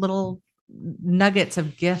own little nuggets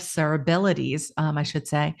of gifts or abilities, I should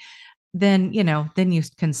say, then, you know, then you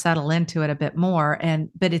can settle into it a bit more.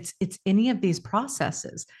 But it's any of these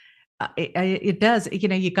processes. It does, you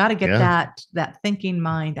know, you got to get that thinking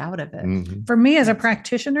mind out of it. For me as a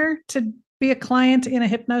practitioner, to be a client in a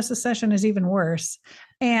hypnosis session is even worse.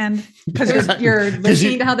 And because you're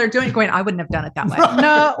listening to how they're doing it, going, I wouldn't have done it that way.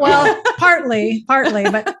 No, well, partly,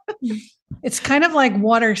 but it's kind of like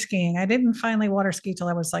water skiing. I didn't finally water ski till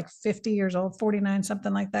I was like 50 years old, 49,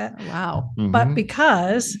 something like that. Wow. But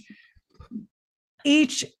because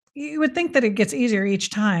you would think that it gets easier each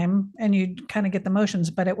time and you kind of get the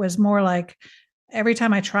motions, but it was more like every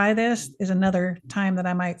time I try this is another time that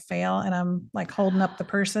I might fail, and I'm like holding up the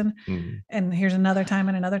person and here's another time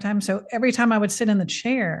and another time. So every time I would sit in the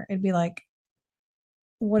chair, it'd be like,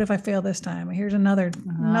 what if I fail this time? Here's another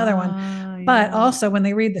one. But also when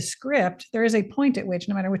they read the script, there is a point at which,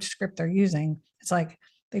 no matter which script they're using, it's like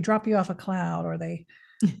they drop you off a cloud, or they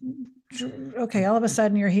okay, all of a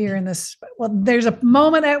sudden you're here in this. Well, there's a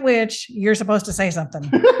moment at which you're supposed to say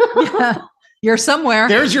something. You're somewhere.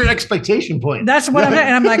 There's your expectation point. That's what I'm,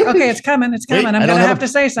 and I'm like, okay, it's coming. I'm going to have to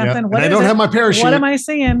say something. What I don't have my parachute. What am I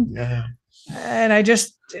seeing? And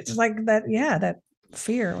it's like that. Yeah. That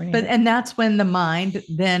fear. And that's when the mind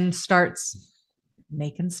then starts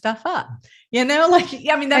making stuff up, you know, like,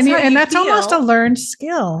 I mean, that's almost a learned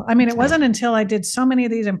skill. I mean, it wasn't until I did so many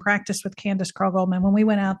of these in practice with Candace Carl Goldman when we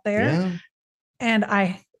went out there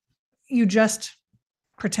and you just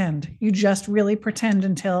pretend. You just really pretend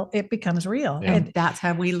until it becomes real. Yeah. And that's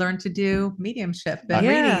how we learn to do mediumship and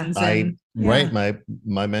readings. Right.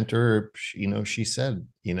 My mentor, she said,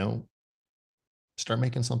 start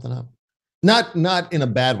making something up. Not in a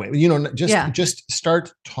bad way, just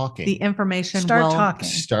start talking. The information start talking.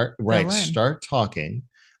 Start talking.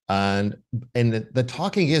 And the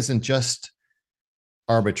talking isn't just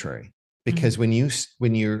arbitrary, because when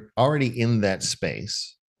you're already in that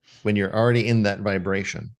space, when you're already in that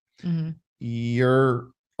vibration, you're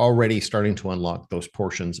already starting to unlock those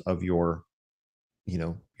portions of your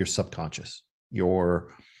subconscious,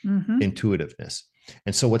 your intuitiveness.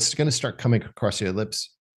 And so what's going to start coming across your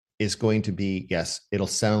lips is going to be, yes, it'll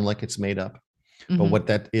sound like it's made up, but what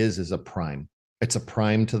that is a prime. It's a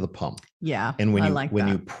prime to the pump. Yeah. And when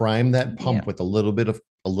you prime that pump with a little bit of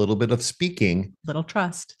speaking, a little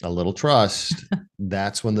trust,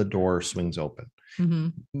 that's when the door swings open.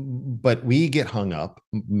 But we get hung up.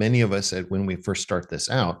 Many of us, when we first start this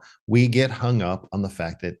out, we get hung up on the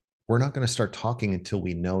fact that we're not going to start talking until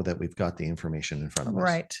we know that we've got the information in front of us.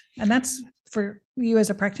 Right. And that's for you as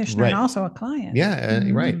a practitioner and also a client. Yeah.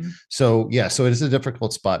 Right. So, so it is a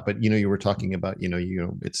difficult spot, but you were talking about,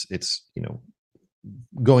 it's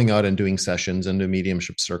going out and doing sessions and doing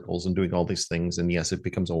mediumship circles and doing all these things. And yes, it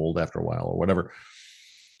becomes old after a while or whatever.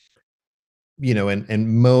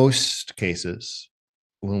 In most cases,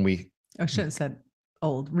 when we... I shouldn't have said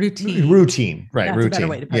old. Routine. Right. That's routine. A better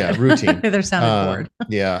way to put it. Routine. They're sounding bored.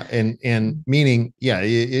 Yeah. And meaning,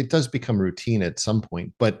 it does become routine at some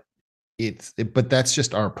point, but that's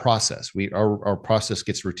just our process. Our process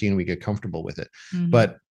gets routine. We get comfortable with it.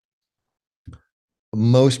 But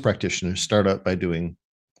most practitioners start out by doing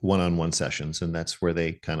one-on-one sessions, and that's where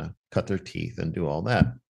they kind of cut their teeth and do all that.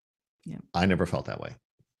 Yeah. I never felt that way.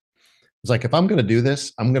 It's like, if I'm going to do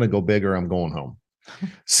this, I'm going to go big or I'm going home.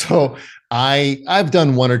 So I've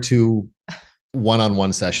done one or two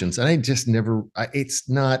one-on-one sessions, and I just never, it's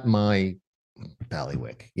not my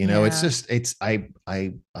ballywick,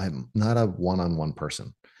 I'm not a one-on-one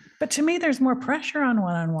person. But to me, there's more pressure on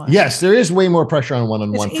one-on-one. Yes, there is way more pressure on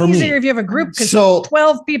one-on-one for me. It's easier if you have a group, because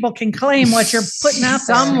 12 people can claim what you're putting out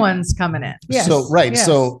there. Someone's coming in. Yes. So, right. Yes.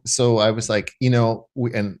 So I was like,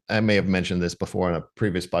 and I may have mentioned this before on a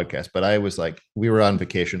previous podcast, but I was like, we were on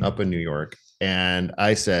vacation up in New York, and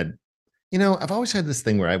I said, I've always had this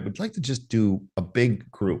thing where I would like to just do a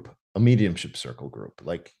big group, a mediumship circle group,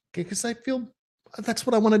 like, because I feel that's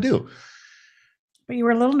what I want to do. But you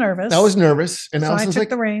were a little nervous. I was nervous. And so I was took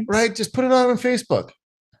the reins. Right, just put it out on Facebook.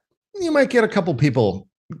 You might get a couple people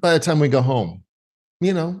by the time we go home.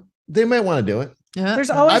 They might want to do it. Yeah. There's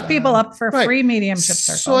always people up for free mediumship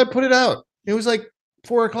circle. So I put it out. It was like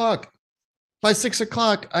 4:00. By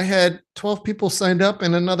 6:00, I had 12 people signed up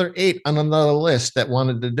and another 8 on another list that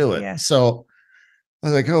wanted to do it. Yes. So I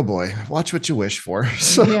was like, oh boy, watch what you wish for.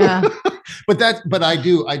 So, but I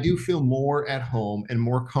do feel more at home and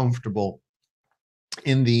more comfortable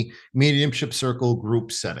in the mediumship circle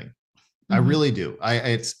group setting. I really do.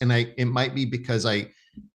 It might be because I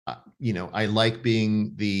like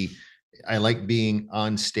being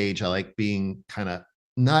on stage. I like being kind of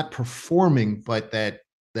not performing, but that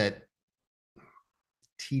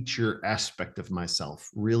teacher aspect of myself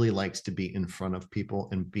really likes to be in front of people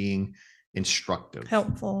and being instructive,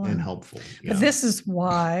 helpful. Yeah. But this is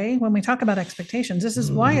why, when we talk about expectations, this is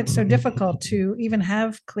why it's so difficult to even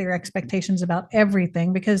have clear expectations about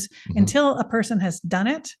everything, because until a person has done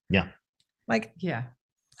it,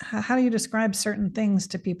 how do you describe certain things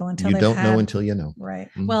to people until you don't know until you know? Right.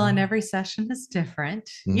 Well, and every session is different.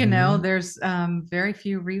 There's very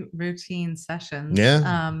few routine sessions.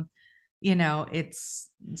 Yeah. It's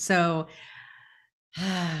so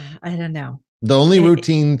I don't know. The only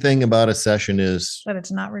routine thing about a session is that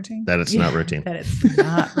it's not routine. That it's not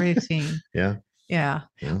routine. Yeah. Yeah.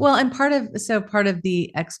 Well, and part of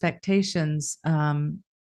the expectations,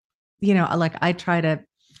 like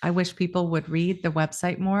I wish people would read the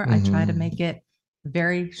website more. I try to make it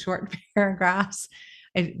very short paragraphs.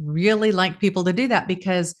 I really like people to do that,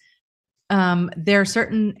 because there are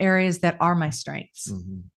certain areas that are my strengths,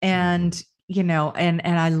 and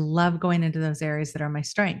I love going into those areas that are my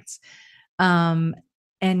strengths. And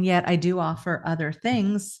yet I do offer other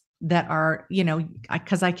things that are,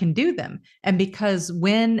 because I can do them. And because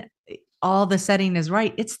when all the setting is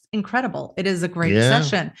right, it's incredible. It is a great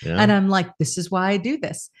session. Yeah. And I'm like, this is why I do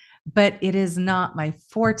this. but it is not my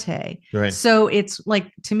forte. Right. So it's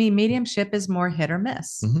like, to me, mediumship is more hit or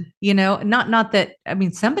miss, Mhm. not that, I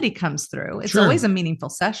mean, somebody comes through, it's Sure. always a meaningful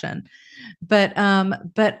session, but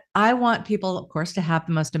I want people, of course, to have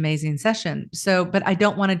the most amazing session. So, but I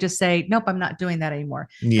don't want to just say, nope, I'm not doing that anymore.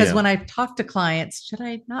 Because Yeah. when I talk to clients, should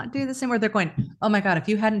I not do this anymore? They're going, oh my God, if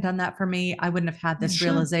you hadn't done that for me, I wouldn't have had this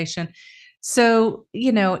Sure. realization. So,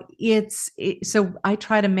 so I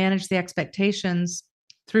try to manage the expectations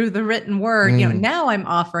through the written word. Now I'm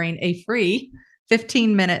offering a free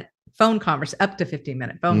 15-minute phone conversation, up to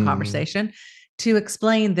 15-minute phone conversation to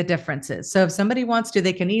explain the differences. So if somebody wants to,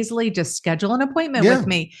 they can easily just schedule an appointment with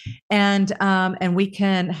me, and we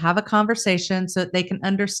can have a conversation so that they can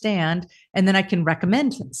understand. And then I can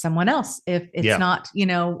recommend someone else if it's not,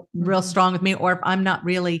 real strong with me, or if I'm not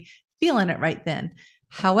really feeling it right then.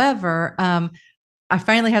 However, I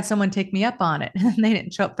finally had someone take me up on it, and they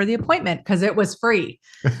didn't show up for the appointment because it was free.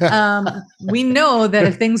 We know that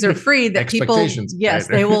if things are free, that people, yes,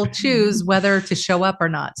 they will choose whether to show up or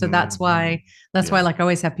not. So that's why I like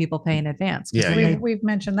always have people pay in advance. We've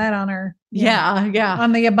mentioned that on our,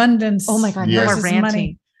 on the abundance. Oh my God, no more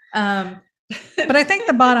ranting. But I think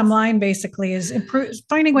the bottom line basically is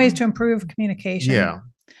finding ways to improve communication. Yeah.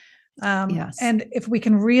 Yes. And if we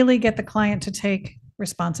can really get the client to take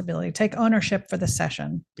responsibility, take ownership for the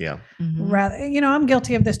session. Yeah. Rather, I'm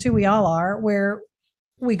guilty of this too. We all are, where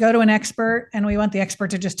we go to an expert and we want the expert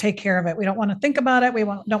to just take care of it. We don't want to think about it. We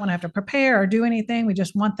don't want to have to prepare or do anything. We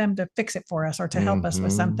just want them to fix it for us or to help us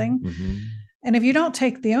with something. And if you don't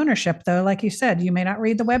take the ownership, though, like you said, you may not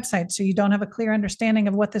read the website, so you don't have a clear understanding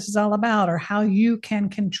of what this is all about or how you can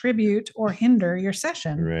contribute or hinder your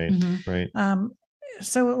session. Right. Right.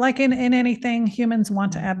 So like in anything, humans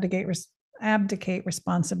want to abdicate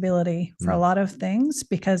responsibility for a lot of things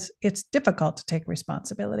because it's difficult to take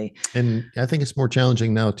responsibility. And I think it's more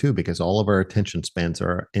challenging now too, because all of our attention spans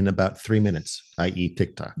are in about 3 minutes, i.e.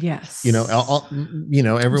 TikTok. Yes.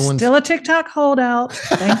 Everyone's still a TikTok holdout.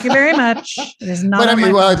 Thank you very much. It is not. But I mean,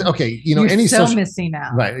 You're any so social, missing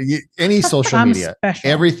out. Right. Any social media, special.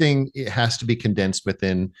 everything has to be condensed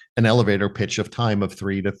within an elevator pitch of time of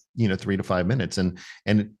 3 to 5 minutes. And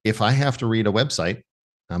if I have to read a website,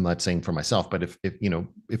 I'm not saying for myself, but if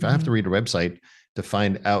I have to read a website to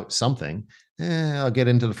find out something, I'll get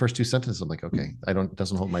into the first 2 sentences. I'm like, okay,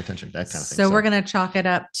 doesn't hold my attention, that kind of thing. So we're going to chalk it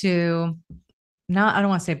up to I don't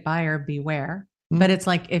want to say buyer beware, but it's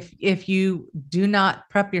like, if you do not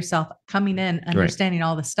prep yourself coming in, understanding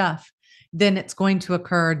all the stuff, then it's going to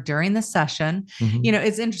occur during the session.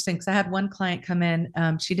 It's interesting because I had one client come in.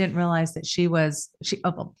 She didn't realize that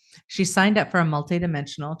she signed up for a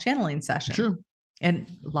multidimensional channeling session. Sure. And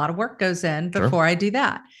a lot of work goes in before I do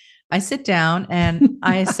that. I sit down and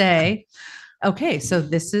I say, okay, so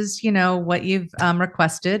this is, what you've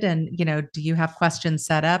requested. And, do you have questions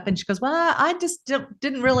set up? And she goes, well, I just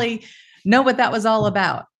didn't really know what that was all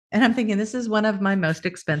about. And I'm thinking, this is one of my most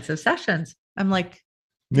expensive sessions. I'm like,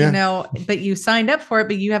 but you signed up for it,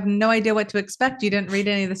 but you have no idea what to expect. You didn't read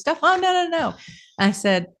any of the stuff. Oh, no. I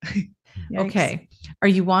said, okay, are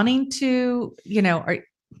you wanting to,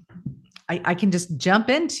 I can just jump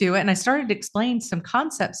into it. And I started to explain some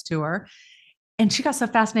concepts to her. And she got so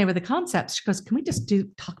fascinated with the concepts. She goes, can we just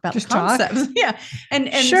talk about the concepts? Yeah. And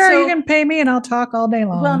sure, so, you can pay me and I'll talk all day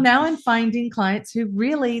long. Well, now I'm finding clients who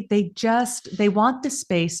really, they want the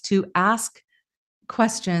space to ask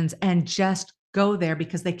questions and just go there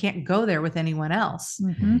because they can't go there with anyone else,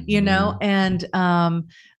 and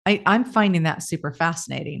I'm finding that super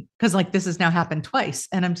fascinating because this has now happened twice.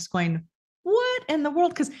 And I'm just going, what in the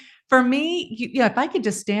world? Because for me, if I could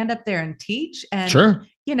just stand up there and teach and,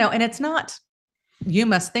 and it's not, you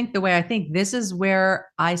must think the way I think. This is where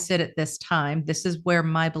I sit at this time. This is where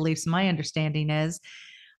my beliefs, my understanding is.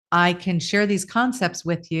 I can share these concepts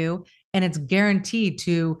with you and it's guaranteed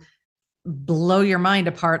to blow your mind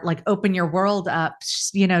apart, open your world up,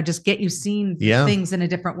 just get you seeing things in a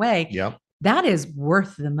different way. Yep. That is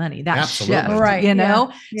worth the money. That Absolutely. shift, right?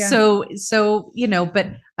 Yeah. So but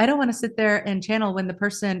I don't want to sit there and channel when the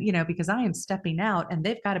person, because I am stepping out and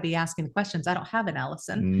they've got to be asking the questions. I don't have an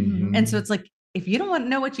Allison, and so it's like if you don't want to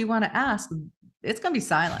know what you want to ask, it's going to be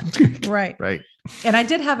silent. Right. And I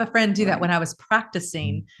did have a friend do that when I was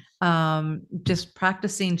practicing, just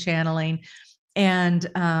practicing channeling, and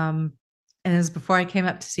it was before I came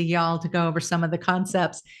up to see y'all to go over some of the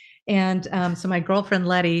concepts. And so my girlfriend,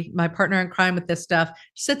 Letty, my partner in crime with this stuff,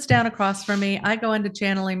 sits down across from me. I go into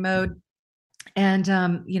channeling mode. And,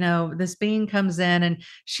 this being comes in and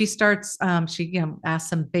she starts, she asks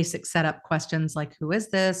some basic setup questions like, who is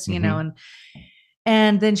this? And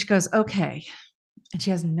then she goes, okay, And she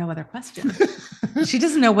has no other question. She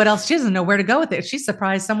doesn't know what else. She doesn't know where to go with it. She's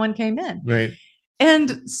surprised someone came in. Right.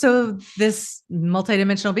 And so this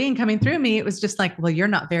multidimensional being coming through me, it was just like, well, you're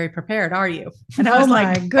not very prepared, are you? And I was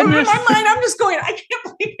like, goodness. In my mind, I'm just going, I can't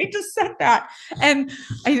believe I just said that. And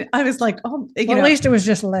I was like, oh, well, at least it was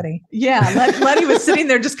just Letty. Yeah. Letty was sitting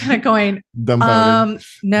there just kind of going,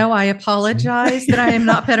 no, I apologize that I am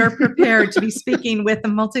not better prepared to be speaking with a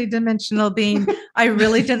multidimensional being. I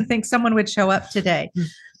really didn't think someone would show up today.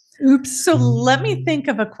 Oops. So let me think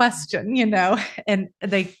of a question, and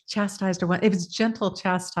they chastised her. It was gentle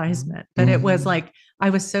chastisement, but it was like,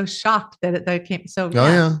 I was so shocked that they came. So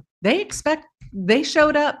they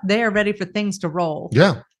showed up. They are ready for things to roll.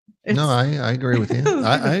 Yeah. No, I agree with you.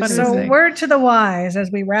 So word to the wise,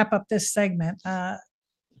 as we wrap up this segment,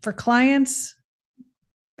 for clients,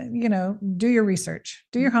 do your research,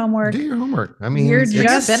 do your homework. I mean, you're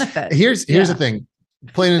just benefit. Here's the thing,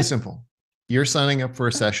 plain and simple. You're signing up for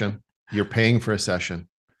a session. You're paying for a session.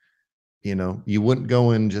 You wouldn't go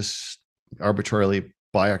and just arbitrarily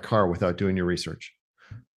buy a car without doing your research.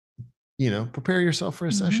 Prepare yourself for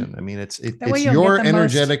a session. I mean, it's your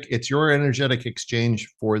energetic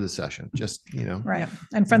exchange for the session. Just, Right.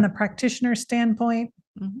 And from the practitioner standpoint,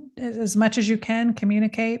 as much as you can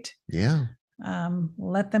communicate. Yeah.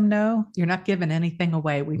 Let them know. You're not giving anything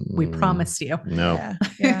away. We promise you. No.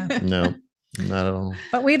 Yeah. No. Not at all.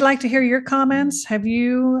 But we'd like to hear your comments. Have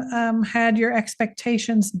you had your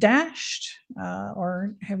expectations dashed?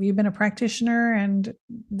 Or have you been a practitioner and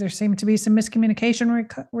there seemed to be some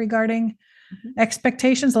miscommunication regarding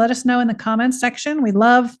expectations? Let us know in the comments section. We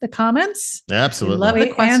love the comments. Absolutely. We love the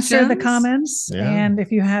questions. Answer the comments. Yeah. And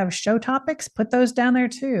if you have show topics, put those down there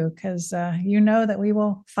too, because that we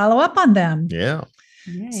will follow up on them. Yeah.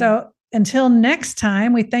 Yay. So until next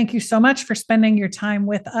time, we thank you so much for spending your time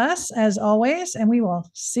with us as always, and we will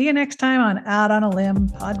see you next time on Out on a Limb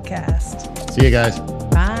podcast. See you guys.